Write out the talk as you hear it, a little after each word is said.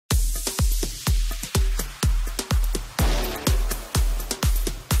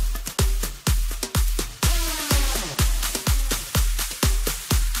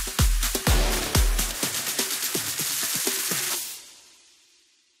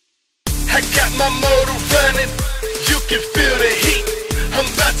I got my motor running, you can feel the heat. I'm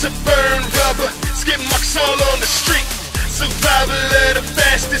about to burn rubber, skid marks all on the street. Survival of the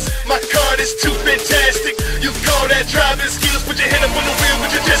fastest, my car is too fantastic. You call that driving skills, put your hand up on the wheel,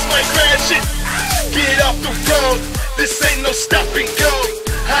 but you just might crash it. Get off the road, this ain't no stop and go.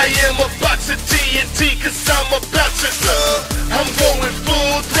 I am about to TNT, cause I'm about to go. I'm going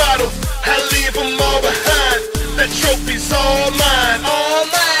full throttle, I leave them all behind. That trophy's all mine, all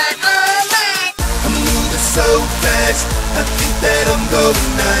mine, all mine. I'm moving so fast, I think that I'm going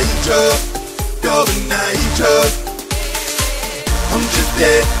nitro, going nitro. I'm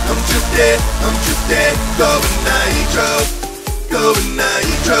drifting, I'm drifting, I'm drifting, going nitro, going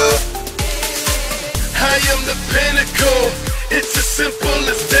nitro. I am the pinnacle, it's as simple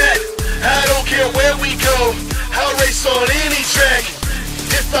as that. I don't care where we go, I'll race on any track.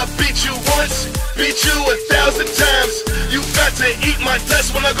 If I beat you once, beat you 1,000 times. You got to eat my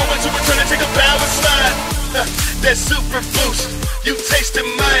dust when I go into a turn and take a power slide. That super boost, you tasted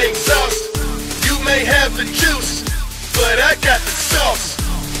my exhaust. You may have the juice, but I got the sauce.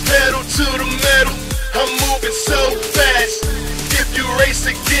 Pedal to the metal, I'm moving so fast. If you race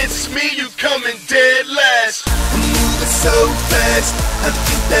against me, you coming dead last. I'm moving so fast, I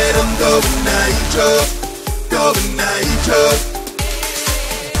think that I'm going nitro, going nitro.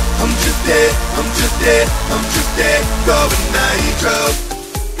 I'm drifting, I'm drifting, I'm drifting, going nitro,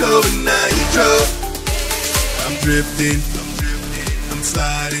 going nitro. I'm drifting, I'm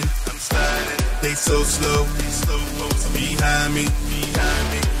sliding, they so slow, behind me,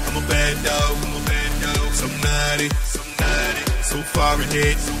 I'm a bad dog, so naughty, so far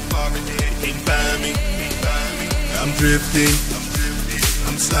ahead, can't find me, I'm drifting,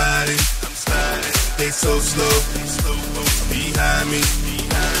 I'm sliding, they so slow, behind me,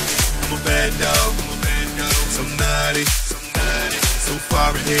 I'm a bad dog, so naughty, so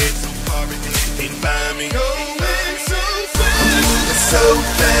far ahead, can't find me. I'm moving so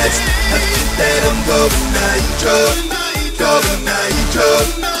fast, I think that I'm going nitro, going nitro.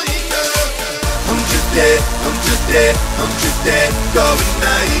 I'm drifting, I'm drifting, I'm drifting, going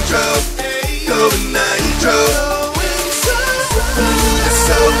nitro, going nitro. I'm moving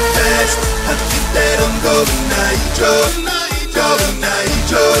so fast, I think that I'm going nitro, going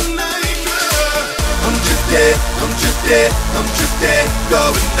nitro. I'm drifting, I'm drifting, I'm drifting,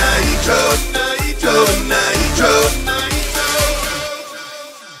 going nitro, going nitro.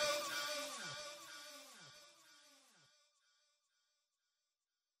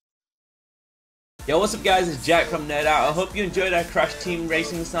 Yo, what's up guys, it's Jack from Nerd Out. I hope you enjoyed our Crash Team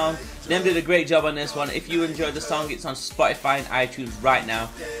Racing song. Nem did a great job on this one. If you enjoyed the song, it's on Spotify and iTunes right now.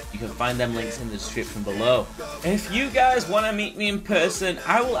 You can find them links in the description below. If you guys want to meet me in person,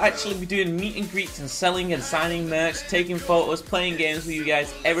 I will actually be doing meet and greets and selling and signing merch, taking photos, playing games with you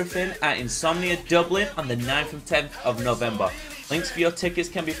guys, everything at Insomnia Dublin on the 9th and 10th of November. Links for your tickets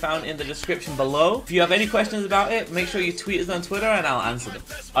can be found in the description below. If you have any questions about it, make sure you tweet us on Twitter and I'll answer them.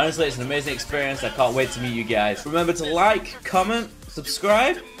 Honestly, it's an amazing experience. I can't wait to meet you guys. Remember to like, comment,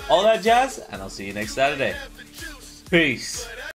 subscribe, all that jazz, and I'll see you next Saturday. Peace.